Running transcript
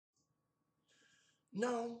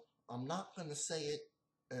No, I'm not gonna say it,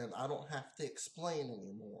 and I don't have to explain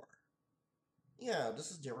anymore. Yeah,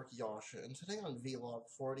 this is Derek Yasha, and today on Vlog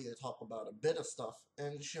 40 I talk about a bit of stuff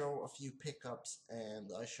and show a few pickups, and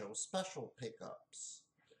I show special pickups.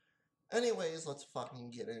 Anyways, let's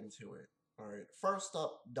fucking get into it. Alright, first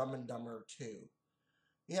up, Dumb and Dumber 2.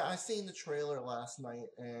 Yeah, I seen the trailer last night,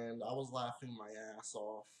 and I was laughing my ass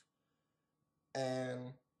off.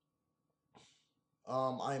 And,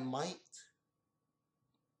 I might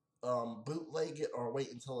bootleg it or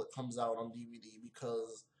wait until it comes out on DVD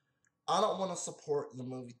because I don't want to support the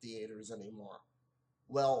movie theaters anymore.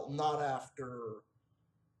 Well, not after,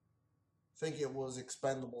 I think it was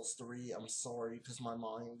Expendables 3. I'm sorry because my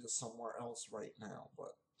mind is somewhere else right now.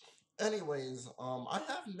 But, anyways, I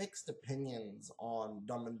have mixed opinions on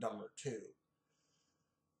Dumb and Dumber 2.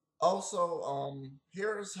 Also,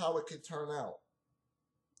 here's how it could turn out.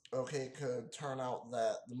 Okay, it could turn out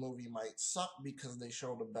that the movie might suck because they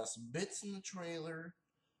show the best bits in the trailer,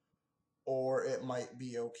 or it might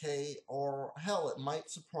be okay, or hell, it might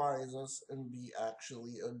surprise us and be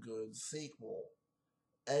actually a good sequel.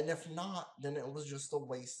 And if not, then it was just a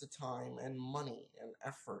waste of time and money and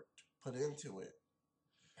effort put into it.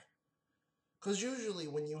 Because usually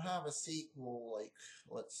when you have a sequel, like,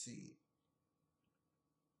 let's see,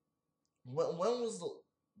 when was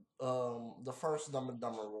the first Dumb and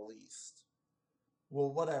Dumber released?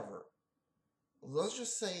 Well, whatever. Let's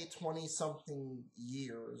just say 20 something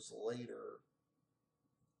years later.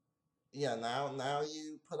 Yeah, now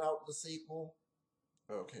you put out the sequel.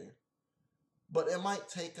 Okay. But it might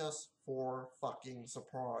take us for fucking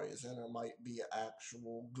surprise, and it might be an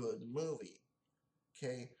actual good movie.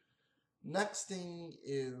 Okay. Next thing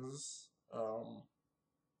is,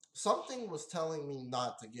 something was telling me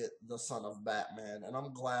not to get The Son of Batman, and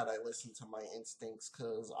I'm glad I listened to my instincts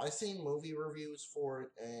because I seen movie reviews for it,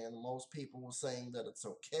 and most people were saying that it's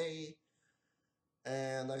okay,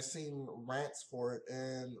 and I seen rants for it,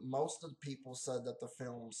 and most of the people said that the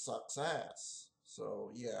film sucks ass.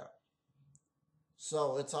 So yeah.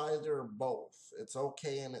 So it's either both. It's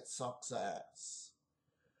okay and it sucks ass.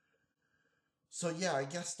 So yeah, I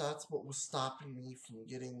guess that's what was stopping me from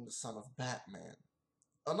getting The Son of Batman.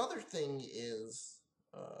 Another thing is,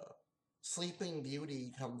 uh, Sleeping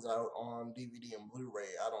Beauty comes out on DVD and Blu-ray.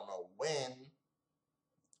 I don't know when,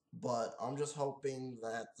 but I'm just hoping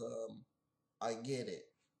that I get it.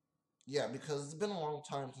 Yeah, because it's been a long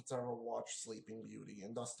time since I ever watched Sleeping Beauty,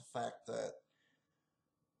 and thus the fact that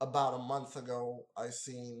about a month ago I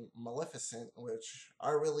seen Maleficent, which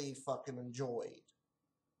I really fucking enjoyed.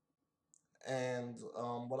 And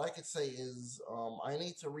what I could say is I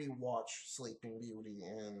need to rewatch Sleeping Beauty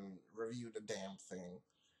and review the damn thing.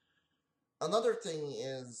 Another thing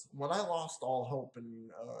is when I lost all hope in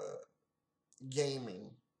gaming.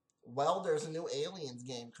 Well, there's a new Aliens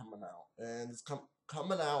game coming out, and it's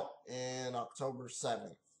coming out in October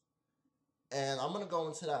 7th. And I'm gonna go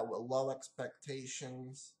into that with low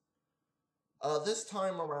expectations. This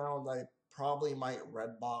time around, I probably might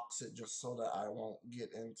Redbox it just so that I won't get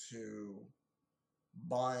into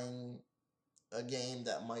buying a game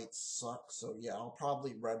that might suck. So yeah, I'll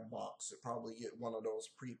probably Redbox it. Probably get one of those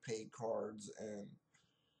prepaid cards and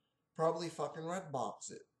probably fucking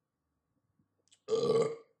Redbox it.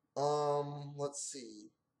 Let's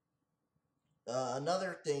see.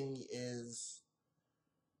 Another thing is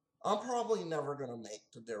I'm probably never gonna make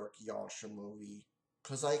the Derek Yasha movie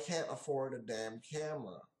because I can't afford a damn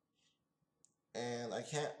camera. And I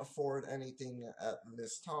can't afford anything at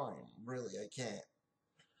this time. Really, I can't.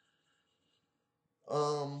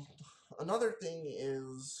 Um, another thing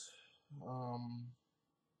is, um,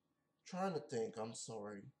 trying to think. I'm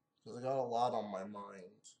sorry because I got a lot on my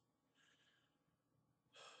mind.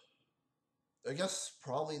 I guess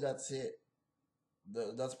probably that's it.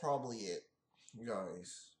 That's probably it,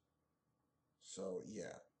 guys. So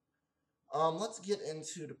yeah. Let's get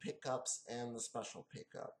into the pickups and the special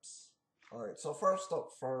pickups. All right. So first up,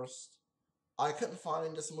 first, I couldn't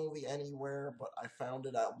find this movie anywhere, but I found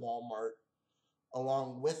it at Walmart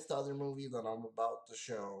along with the other movie that I'm about to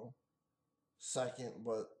show. Second,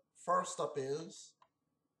 but first up is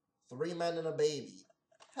Three Men and a Baby.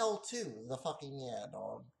 Hell, two. The fucking yeah,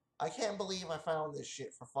 dog. I can't believe I found this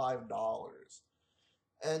shit for $5.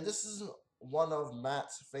 And this is one of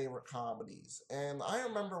Matt's favorite comedies. And I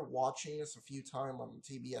remember watching this a few times on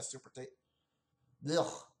TBS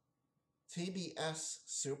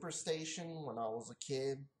Superstation when I was a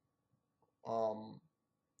kid. Um,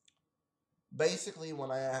 Basically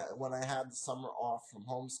when I had the summer off from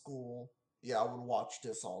homeschool, yeah, I would watch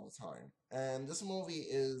this all the time. And this movie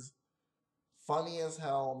is funny as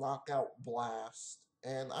hell, knockout blast.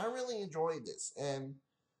 and I really enjoyed this. And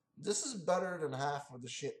this is better than half of the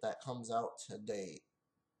shit that comes out today.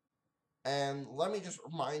 And let me just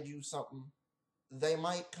remind you something. They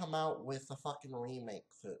might come out with a fucking remake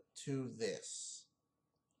to this.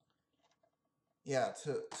 Yeah,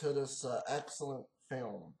 to this excellent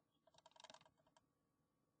film.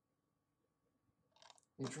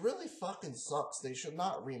 Which really fucking sucks. They should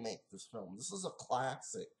not remake this film. This is a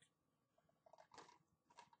classic.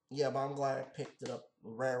 Yeah, but I'm glad I picked it up.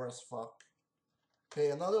 Rare as fuck. Okay,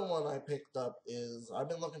 another one I picked up is, I've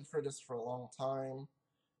been looking for this for a long time.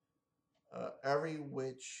 Every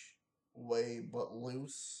Which Way But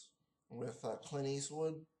Loose with Clint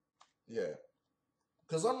Eastwood. Yeah.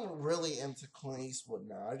 Because I'm really into Clint Eastwood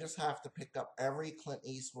now. I just have to pick up every Clint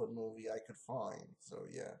Eastwood movie I could find. So,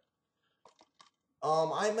 yeah.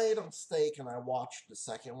 I made a mistake and I watched the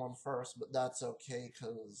second one first, but that's okay,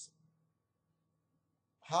 because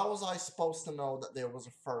how was I supposed to know that there was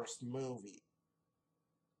a first movie?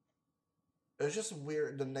 It's just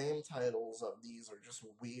weird. The name titles of these are just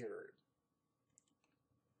weird.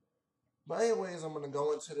 But anyways, I'm going to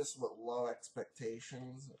go into this with low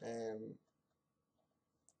expectations, and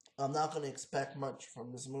I'm not going to expect much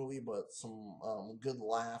from this movie, but some good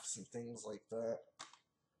laughs and things like that.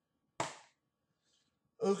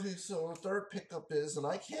 Okay, so the third pickup is, and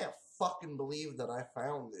I can't fucking believe that I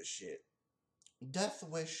found this shit. Death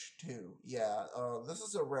Wish 2. Yeah, this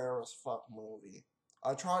is a rare as fuck movie.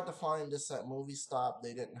 I tried to find this at Movie Stop,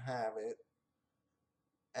 they didn't have it.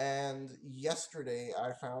 And yesterday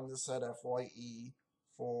I found this at FYE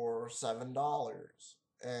for $7.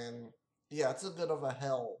 And yeah, it's a bit of a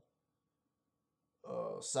hell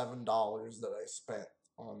 $7 that I spent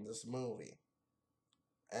on this movie.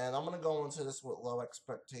 And I'm gonna go into this with low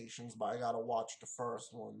expectations, but I gotta watch the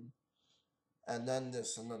first one, and then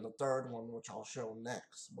this, and then the third one, which I'll show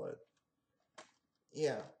next. But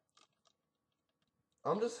yeah,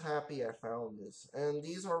 I'm just happy I found this, and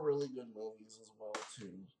these are really good movies as well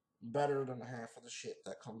too. Better than half of the shit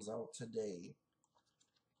that comes out today.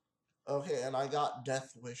 Okay, and I got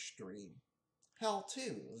Death Wish 3. Hell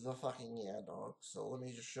 2, the fucking yeah dog. So let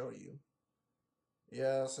me just show you.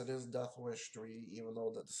 Yes, it is Death Wish 3, even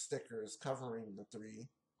though the sticker is covering the 3.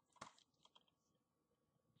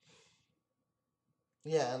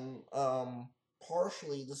 Yeah, and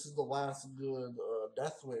partially this is the last good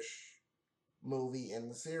Death Wish movie in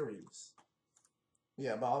the series.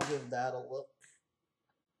 Yeah, but I'll give that a look.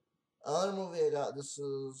 Another movie I got, this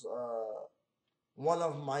is one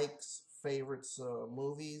of Mike's favorites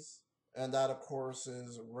movies, and that of course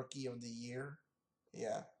is Rookie of the Year.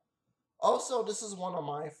 Yeah. Also, this is one of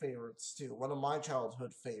my favorites too, one of my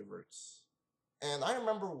childhood favorites. And I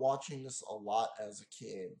remember watching this a lot as a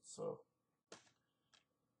kid, so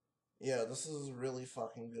yeah, this is really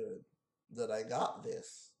fucking good that I got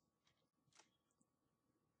this.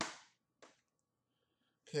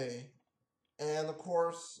 Okay. And of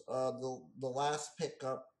course, the last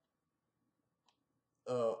pickup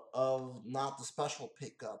of not the special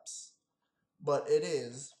pickups, but it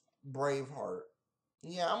is Braveheart.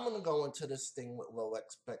 Yeah, I'm gonna go into this thing with low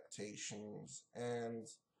expectations, and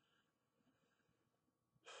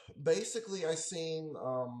basically, I seen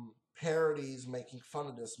parodies making fun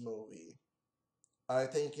of this movie. I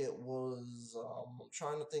think it was I'm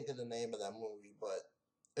trying to think of the name of that movie, but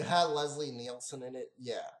it had Leslie Nielsen in it.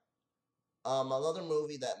 Yeah. Another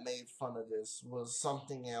movie that made fun of this was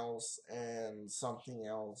Something Else and Something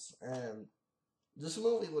Else, and this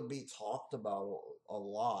movie would be talked about a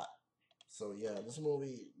lot. So yeah, this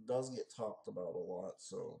movie does get talked about a lot.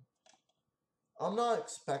 So I'm not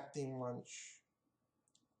expecting much,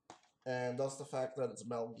 and that's the fact that it's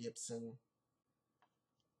Mel Gibson.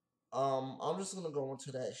 I'm just gonna go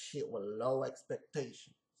into that shit with low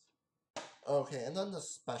expectations. Okay, and then the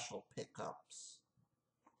special pickups.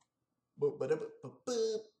 Boop, boop, boop, boop,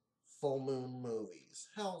 boop. Full Moon Movies.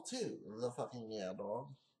 Hell, too. The fucking yeah,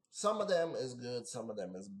 dog. Some of them is good, some of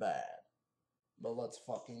them is bad. But let's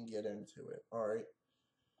fucking get into it, alright?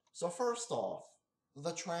 So first off,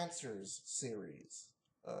 the Trancers series.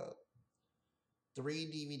 3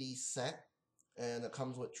 DVD set, and it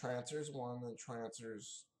comes with Trancers 1 and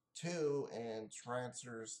Trancers 2 and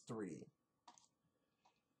Trancers 3.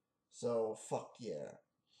 So, fuck yeah.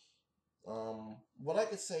 What I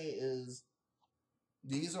could say is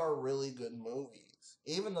these are really good movies.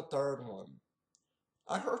 Even the third one.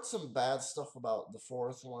 I heard some bad stuff about the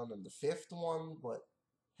fourth one and the fifth one, but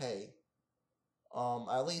hey,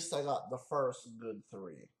 at least I got the first good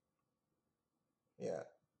three. Yeah.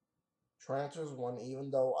 Trancers 1,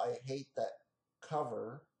 even though I hate that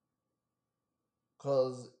cover,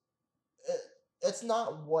 because it, it's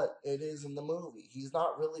not what it is in the movie. He's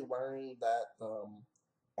not really wearing that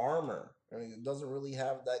armor. I mean, he doesn't really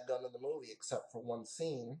have that gun in the movie except for one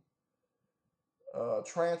scene.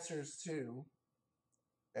 Trancers 2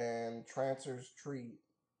 and Trancers 3.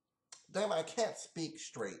 Damn, I can't speak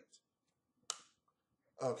straight.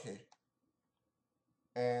 Okay.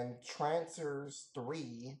 And Trancers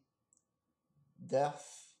 3, Death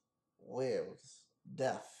Lives.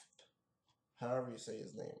 Death. However you say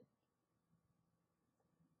his name.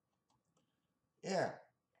 Yeah.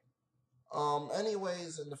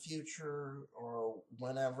 Anyways, in the future or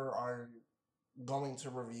whenever I'm going to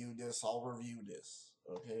review this, I'll review this.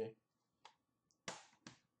 Okay.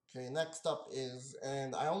 Okay, next up is,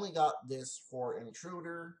 and I only got this for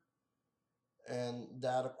Intruder, and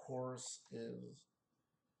that of course is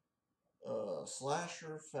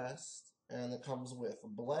Slasher Fest, and it comes with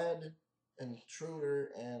Bled, Intruder,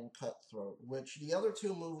 and Cutthroat, which the other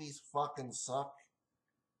two movies fucking suck,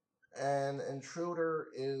 and Intruder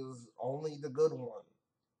is only the good one.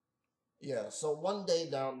 Yeah, so one day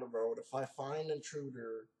down the road, if I find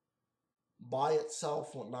Intruder by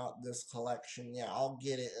itself or not this collection, yeah, I'll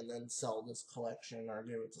get it and then sell this collection or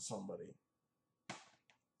give it to somebody.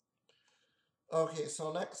 Okay,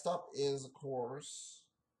 so next up is, of course,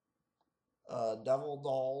 Devil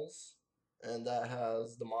Dolls, and that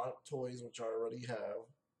has Demonic Toys, which I already have,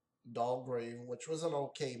 Dollgrave, which was an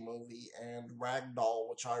okay movie, and Ragdoll,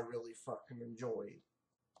 which I really fucking enjoyed.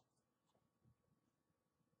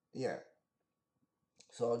 Yeah,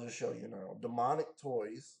 so I'll just show you now. Demonic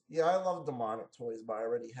Toys. Yeah, I love Demonic Toys, but I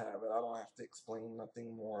already have it. I don't have to explain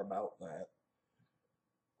nothing more about that.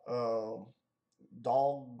 Um,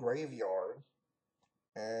 Doll Graveyard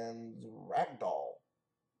and Ragdoll.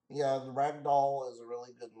 Yeah, the Ragdoll is a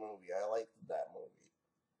really good movie. I liked that movie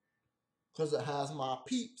because it has my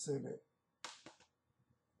peeps in it.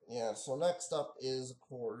 Yeah, so next up is, of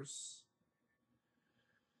course,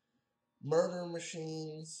 Murder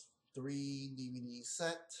Machines 3 DVD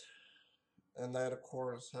set. And that, of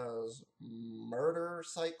course, has Murder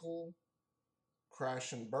Cycle,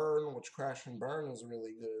 Crash and Burn, which Crash and Burn is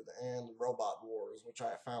really good, and Robot Wars, which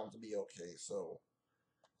I found to be okay, so.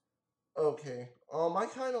 Okay. I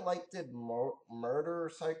kind of liked it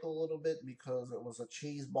Murder Cycle a little bit because it was a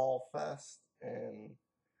cheeseball fest, and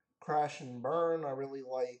Crash and Burn I really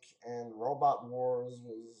like, and Robot Wars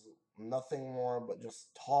was nothing more but just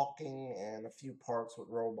talking and a few parts with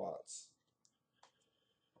robots.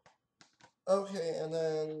 Okay, and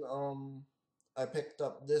then I picked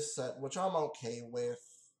up this set, which I'm okay with.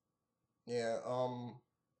 Yeah,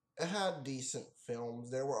 it had decent films.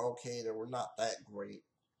 They were okay. They were not that great.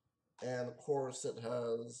 And of course, it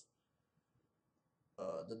has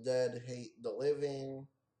The Dead Hate the Living,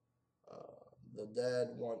 The Dead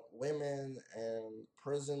Want Women, and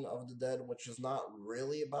Prison of the Dead, which is not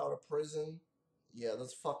really about a prison. Yeah,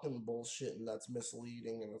 that's fucking bullshit and that's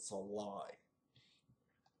misleading and it's a lie.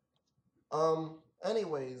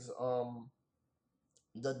 Anyways,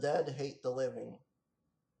 The Dead Hate the Living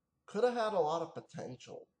could have had a lot of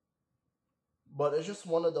potential. But it's just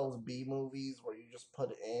one of those B movies where you just put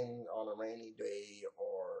it in on a rainy day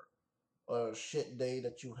or a shit day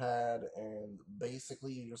that you had, and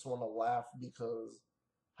basically you just want to laugh because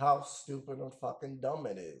how stupid and fucking dumb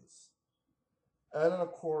it is. And then,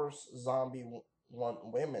 of course, Want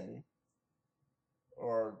Women,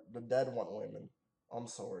 or The Dead Want Women. I'm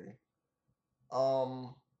sorry.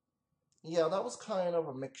 Um, yeah, that was kind of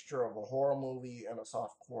a mixture of a horror movie and a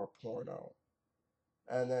softcore porno.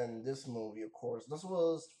 And then this movie, of course, this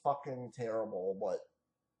was fucking terrible, but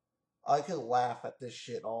I could laugh at this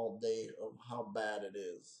shit all day of how bad it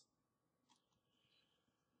is.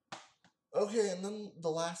 Okay, and then the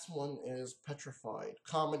last one is Petrified.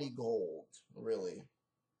 Comedy gold, really.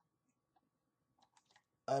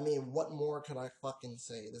 I mean, what more could I fucking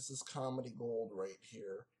say? This is comedy gold right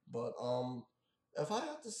here. But, if I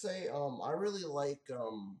have to say, I really like,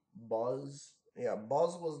 Buzz. Yeah,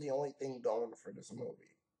 Buzz was the only thing going for this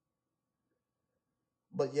movie.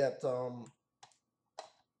 But yet,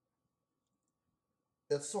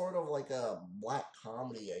 it's sort of like a black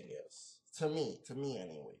comedy, I guess. To me,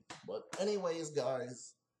 anyway. But anyways,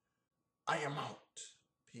 guys, I am out.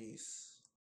 Peace.